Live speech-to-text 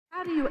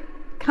How do you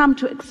come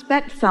to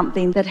expect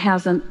something that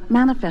hasn't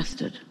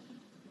manifested?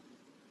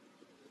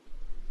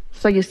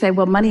 So you say,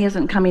 well, money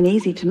isn't coming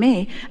easy to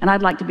me, and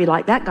I'd like to be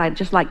like that guy, I'd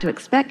just like to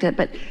expect it.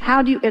 But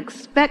how do you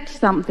expect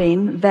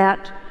something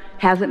that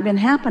hasn't been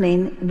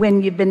happening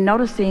when you've been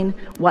noticing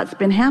what's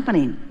been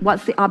happening?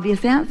 What's the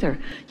obvious answer?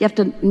 You have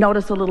to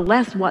notice a little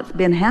less what's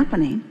been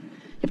happening.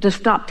 You have to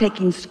stop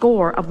taking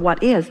score of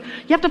what is.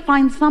 You have to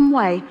find some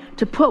way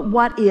to put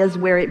what is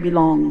where it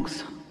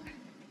belongs.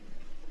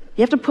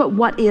 You have to put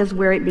what is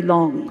where it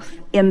belongs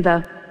in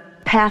the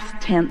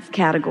past tense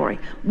category.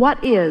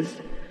 What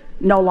is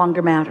no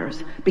longer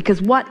matters,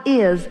 because what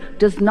is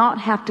does not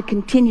have to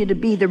continue to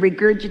be the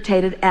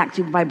regurgitated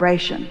active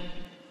vibration.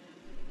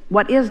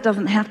 What is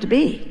doesn't have to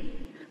be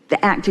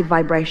the active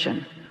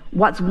vibration.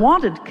 What's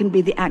wanted can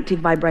be the active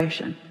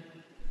vibration.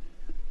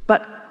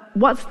 But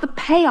what's the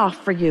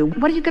payoff for you?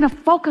 What are you going to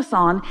focus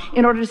on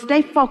in order to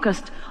stay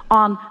focused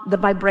on the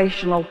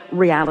vibrational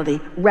reality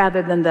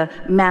rather than the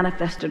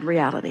manifested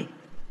reality?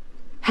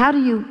 How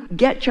do you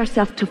get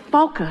yourself to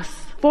focus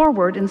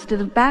forward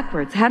instead of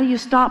backwards? How do you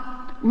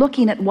stop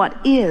looking at what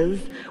is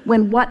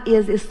when what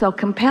is so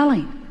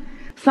compelling?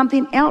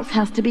 Something else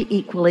has to be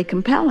equally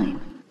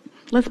compelling.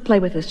 Let's play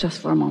with this just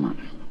for a moment.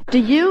 Do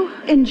you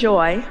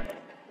enjoy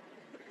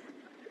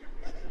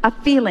a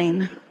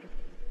feeling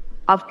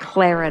of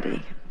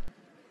clarity?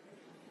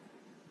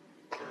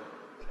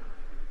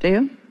 Do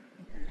you?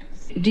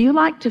 Do you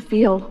like to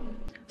feel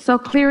so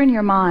clear in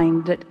your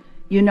mind that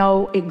you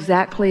know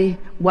exactly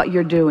what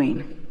you're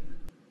doing?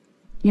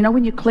 You know,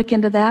 when you click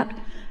into that,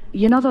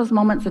 you know those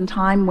moments in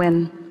time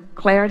when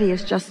clarity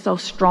is just so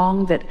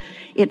strong that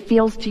it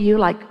feels to you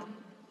like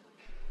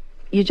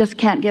you just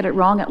can't get it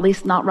wrong, at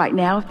least not right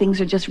now.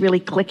 Things are just really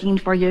clicking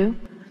for you.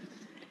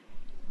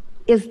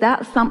 Is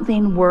that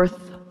something worth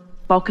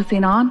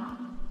focusing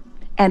on?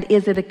 And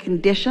is it a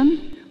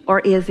condition or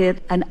is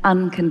it an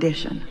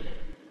unconditioned?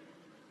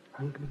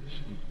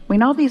 We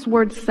know these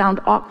words sound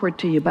awkward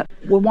to you, but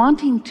we're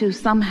wanting to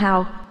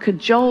somehow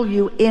cajole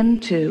you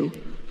into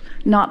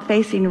not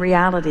facing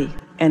reality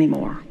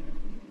anymore.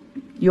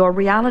 Your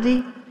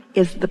reality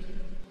is the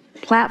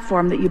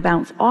platform that you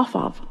bounce off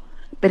of.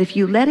 But if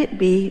you let it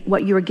be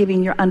what you are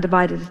giving your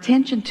undivided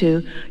attention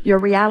to, your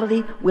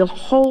reality will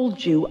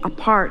hold you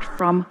apart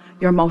from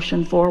your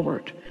motion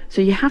forward.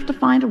 So you have to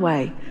find a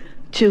way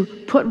to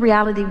put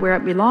reality where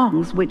it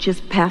belongs, which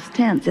is past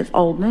tense. It's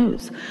old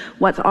news.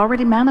 What's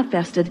already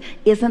manifested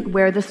isn't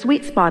where the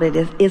sweet spot it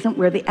is, isn't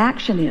where the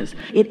action is.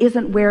 It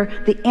isn't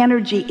where the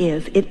energy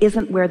is. It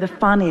isn't where the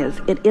fun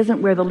is. It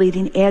isn't where the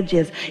leading edge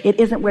is. It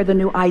isn't where the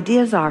new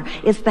ideas are.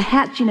 It's the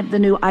hatching of the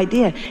new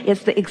idea.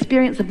 It's the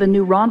experience of the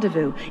new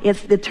rendezvous.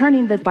 It's the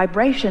turning the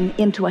vibration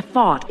into a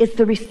thought. It's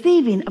the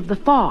receiving of the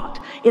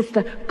thought. It's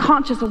the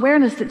conscious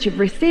awareness that you've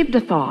received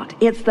a thought.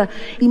 It's the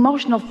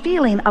emotional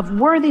feeling of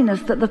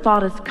worthiness that the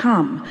thought has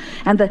come,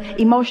 and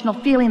the emotional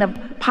feeling of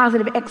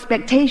positive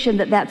expectation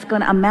that that's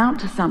going to amount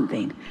to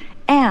something.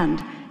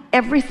 And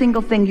every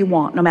single thing you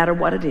want, no matter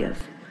what it is,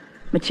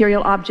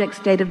 material object,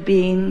 state of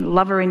being,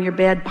 lover in your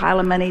bed, pile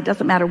of money,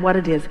 doesn't matter what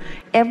it is,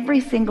 every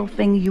single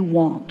thing you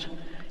want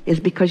is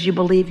because you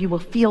believe you will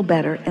feel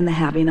better in the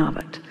having of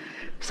it.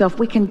 So if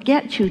we can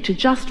get you to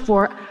just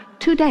for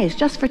 2 days,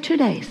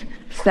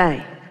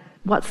 say,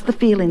 what's the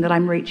feeling that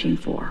I'm reaching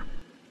for?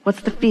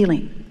 What's the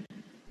feeling?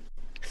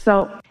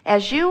 So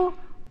as you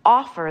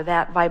offer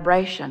that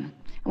vibration,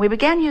 and we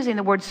began using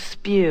the word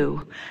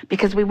spew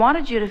because we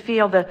wanted you to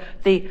feel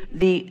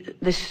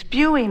the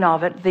spewing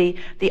of it,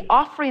 the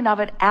offering of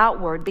it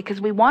outward, because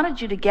we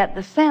wanted you to get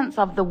the sense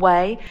of the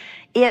way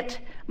it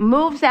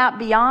moves out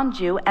beyond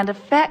you and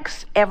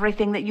affects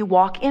everything that you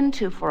walk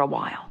into for a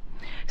while.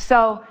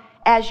 So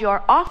as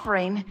you're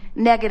offering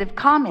negative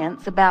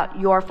comments about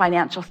your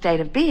financial state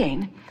of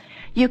being,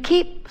 you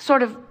keep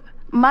sort of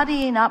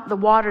muddying up the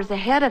waters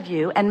ahead of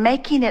you and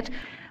making it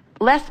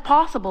less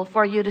possible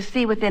for you to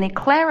see with any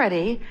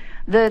clarity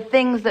the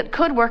things that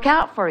could work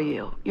out for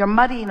you. You're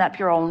muddying up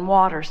your own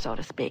water, so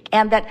to speak.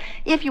 And that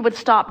if you would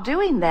stop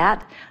doing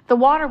that, the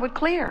water would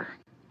clear.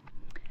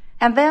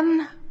 And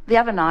then the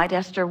other night,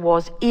 Esther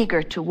was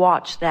eager to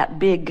watch that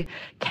big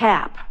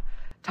cap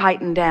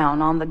tighten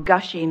down on the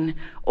gushing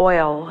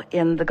oil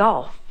in the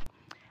Gulf.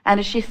 And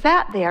as she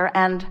sat there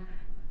and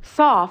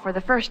saw for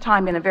the first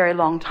time in a very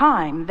long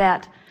time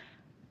that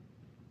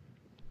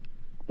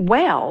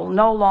well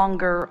no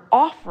longer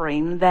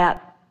offering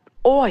that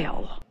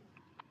oil,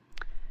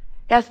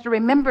 Esther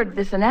remembered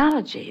this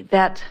analogy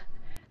that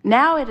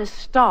now it has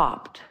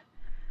stopped.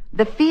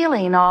 The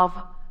feeling of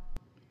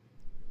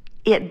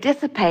it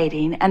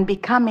dissipating and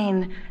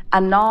becoming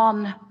a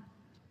non-subject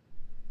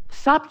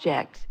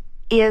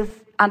is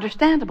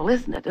understandable,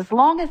 isn't it? As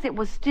long as it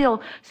was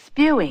still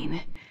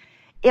spewing,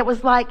 it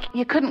was like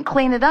you couldn't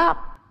clean it up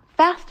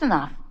fast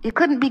enough. You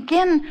couldn't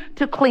begin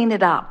to clean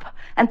it up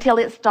until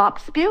it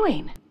stopped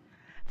spewing.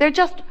 There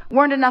just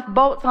weren't enough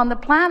boats on the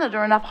planet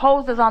or enough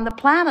hoses on the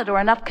planet or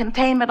enough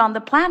containment on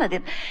the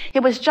planet. It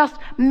was just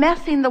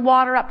messing the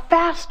water up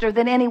faster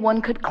than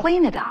anyone could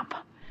clean it up.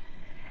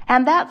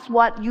 And that's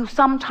what you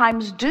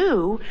sometimes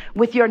do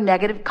with your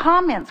negative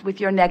comments, with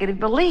your negative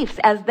beliefs.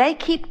 As they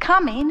keep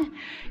coming,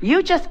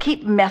 you just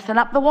keep messing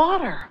up the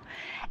water.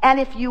 And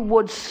if you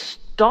would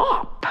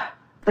stop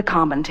the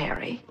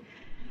commentary,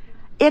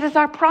 it is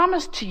our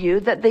promise to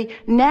you that the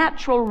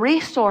natural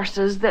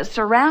resources that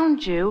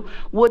surround you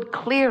would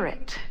clear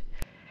it.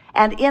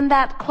 And in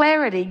that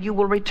clarity, you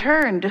will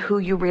return to who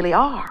you really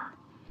are.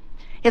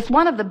 It's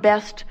one of the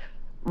best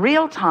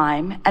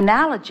real-time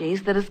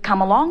analogies that has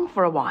come along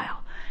for a while,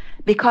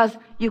 because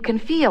you can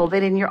feel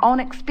that in your own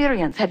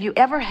experience. Have you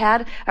ever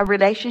had a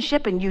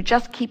relationship and you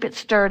just keep it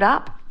stirred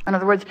up? In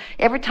other words,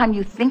 every time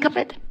you think of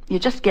it, you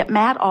just get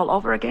mad all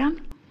over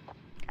again?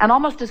 And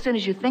almost as soon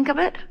as you think of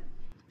it,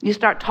 you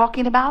start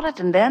talking about it,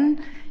 and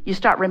then you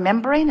start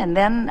remembering, and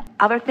then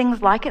other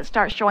things like it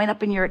start showing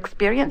up in your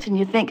experience, and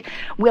you think,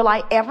 will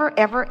I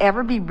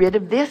ever be rid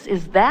of this?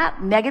 Is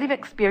that negative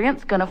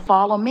experience going to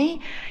follow me?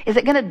 Is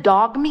it going to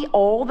dog me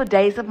all the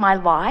days of my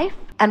life?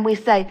 And we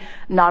say,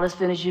 not as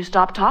soon as you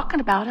stop talking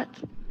about it.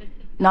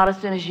 Not as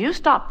soon as you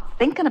stop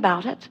thinking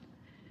about it.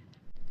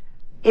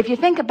 If you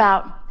think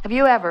about, have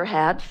you ever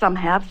had, some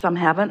have, some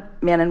haven't,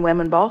 men and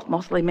women both,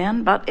 mostly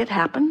men, but it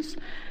happens,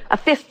 a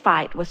fist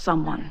fight with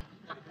someone?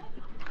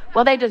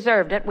 Well, they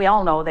deserved it. We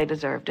all know they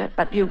deserved it.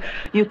 But you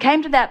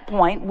came to that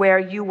point where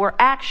you were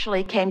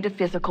actually came to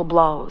physical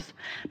blows.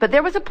 But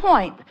there was a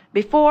point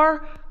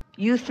before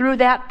you threw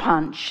that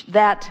punch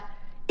that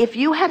if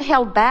you had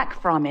held back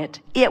from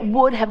it, it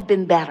would have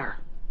been better.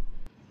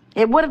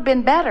 It would have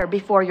been better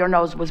before your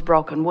nose was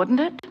broken, wouldn't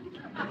it?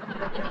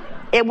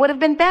 It would have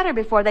been better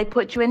before they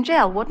put you in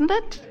jail, wouldn't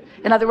it?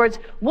 In other words,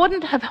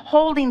 wouldn't have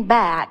holding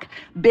back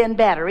been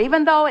better?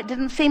 Even though it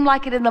didn't seem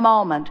like it in the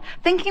moment,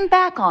 thinking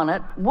back on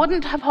it,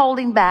 wouldn't have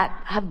holding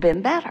back have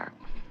been better?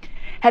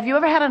 Have you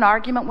ever had an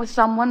argument with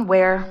someone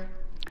where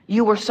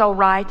you were so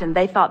right and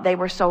they thought they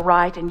were so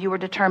right, and you were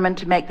determined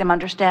to make them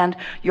understand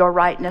your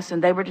rightness,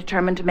 and they were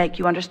determined to make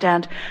you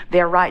understand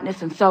their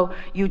rightness, and so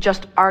you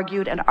just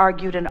argued and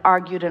argued and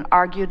argued and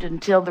argued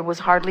until there was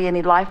hardly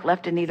any life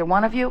left in either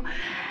one of you?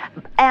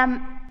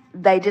 And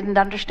they didn't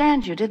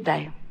understand you, did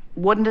they?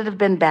 Wouldn't it have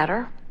been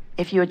better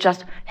if you had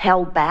just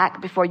held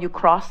back before you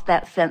crossed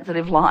that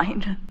sensitive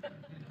line?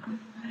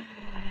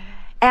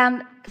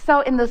 And so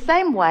in the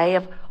same way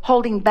of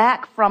holding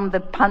back from the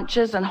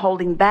punches and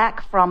holding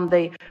back from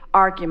the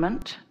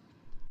argument,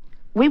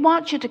 we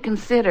want you to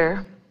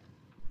consider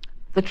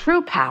the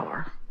true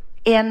power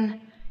in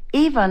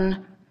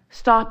even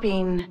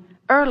stopping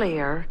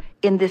earlier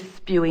in this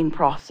spewing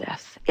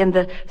process, in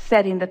the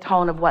setting the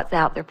tone of what's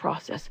out there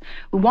process.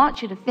 We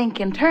want you to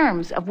think in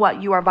terms of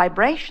what you are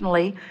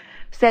vibrationally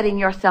setting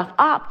yourself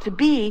up to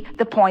be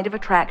the point of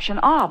attraction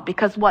of,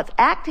 because what's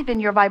active in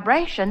your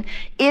vibration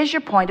is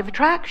your point of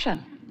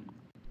attraction.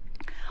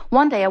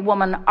 One day a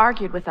woman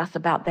argued with us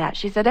about that.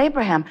 She said,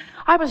 Abraham,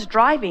 I was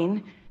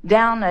driving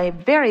down a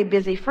very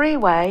busy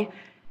freeway,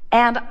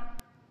 and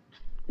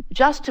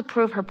just to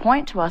prove her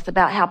point to us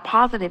about how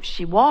positive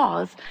she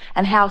was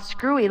and how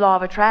screwy law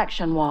of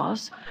attraction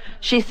was,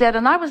 she said,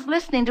 and I was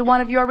listening to one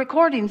of your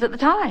recordings at the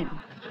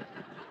time.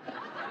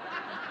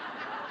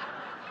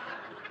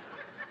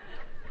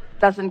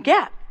 Doesn't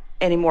get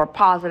any more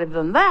positive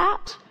than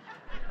that.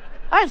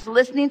 I was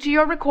listening to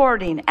your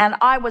recording, and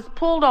I was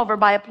pulled over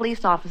by a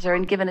police officer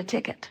and given a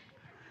ticket.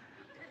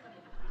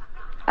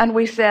 And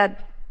we said,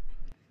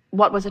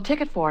 what was a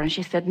ticket for? And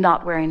she said,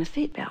 not wearing a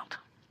seatbelt.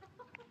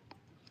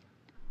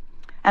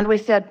 And we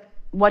said,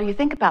 what do you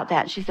think about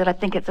that? And she said, I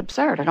think it's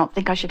absurd. I don't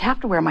think I should have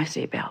to wear my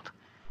seatbelt.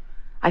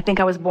 I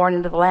think I was born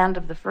into the land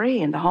of the free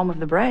and the home of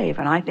the brave,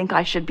 and I think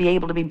I should be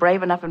able to be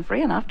brave enough and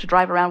free enough to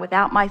drive around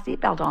without my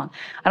seatbelt on.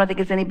 I don't think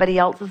it's anybody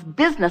else's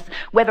business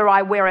whether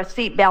I wear a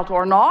seatbelt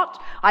or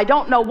not. I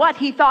don't know what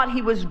he thought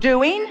he was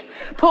doing,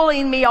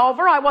 pulling me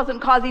over. I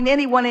wasn't causing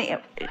anyone.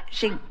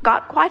 She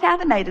got quite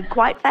animated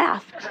quite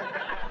fast.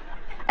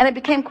 And it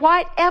became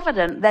quite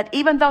evident that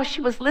even though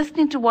she was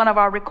listening to one of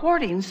our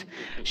recordings,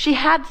 she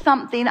had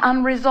something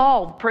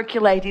unresolved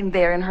percolating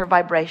there in her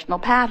vibrational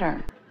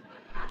pattern.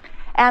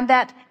 And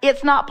that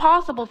it's not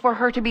possible for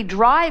her to be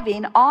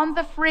driving on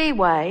the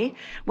freeway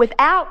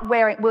without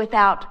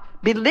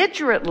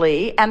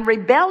belligerently and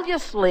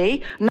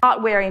rebelliously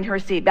not wearing her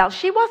seatbelt.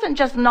 She wasn't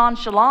just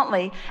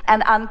nonchalantly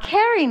and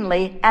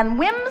uncaringly and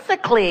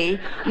whimsically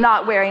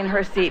not wearing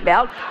her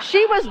seatbelt.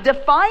 She was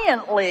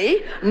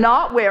defiantly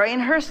not wearing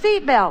her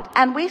seatbelt.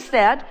 And we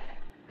said,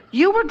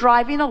 you were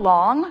driving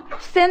along,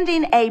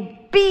 sending a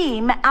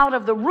beam out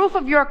of the roof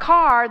of your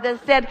car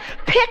that said,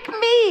 pick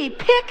me,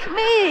 pick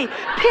me,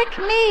 pick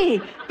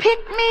me, pick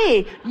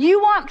me. You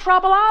want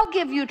trouble? I'll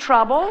give you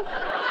trouble.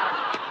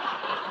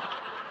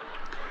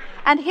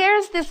 And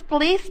here's this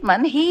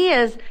policeman. He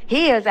is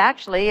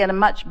actually in a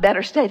much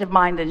better state of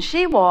mind than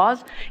she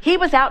was. He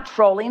was out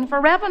trolling for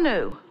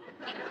revenue.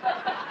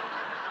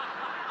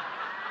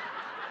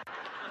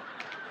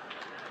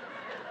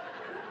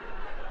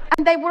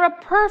 And they were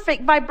a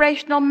perfect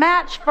vibrational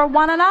match for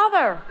one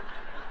another.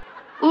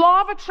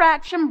 Law of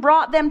attraction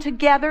brought them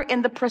together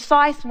in the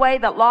precise way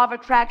that law of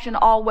attraction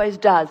always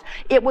does.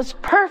 It was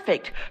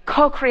perfect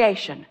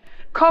co-creation.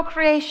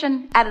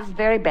 Co-creation at its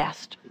very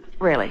best,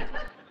 really.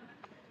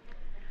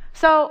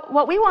 So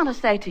what we want to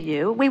say to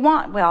you,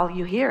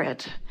 you hear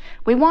it.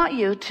 We want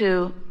you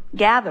to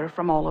gather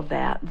from all of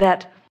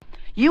that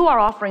you are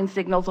offering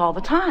signals all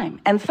the time.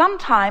 And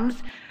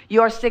sometimes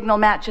your signal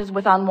matches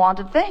with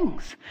unwanted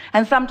things.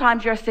 And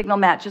sometimes your signal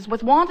matches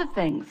with wanted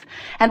things.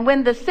 And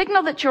when the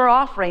signal that you're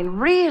offering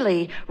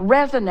really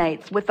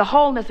resonates with the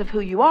wholeness of who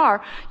you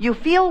are, you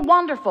feel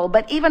wonderful.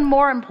 But even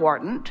more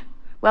important,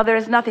 well, there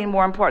is nothing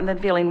more important than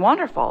feeling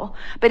wonderful,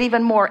 but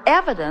even more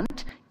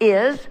evident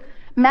is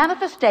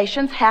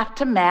manifestations have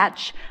to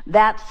match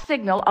that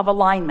signal of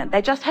alignment.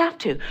 They just have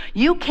to.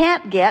 You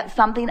can't get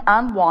something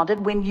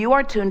unwanted when you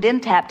are tuned in,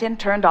 tapped in,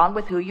 turned on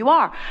with who you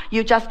are.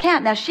 You just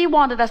can't. Now, she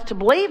wanted us to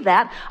believe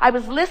that. I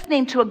was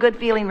listening to a good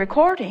feeling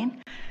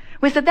recording.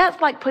 We said,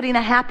 that's like putting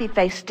a happy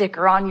face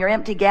sticker on your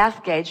empty gas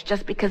gauge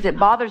just because it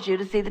bothers you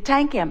to see the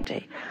tank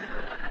empty.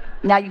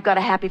 Now you've got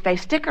a happy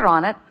face sticker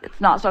on it. It's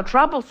not so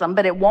troublesome,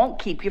 but it won't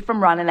keep you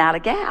from running out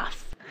of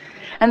gas.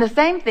 And the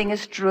same thing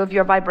is true of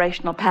your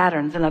vibrational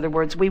patterns. In other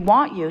words, we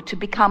want you to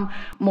become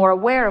more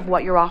aware of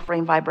what you're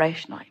offering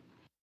vibrationally.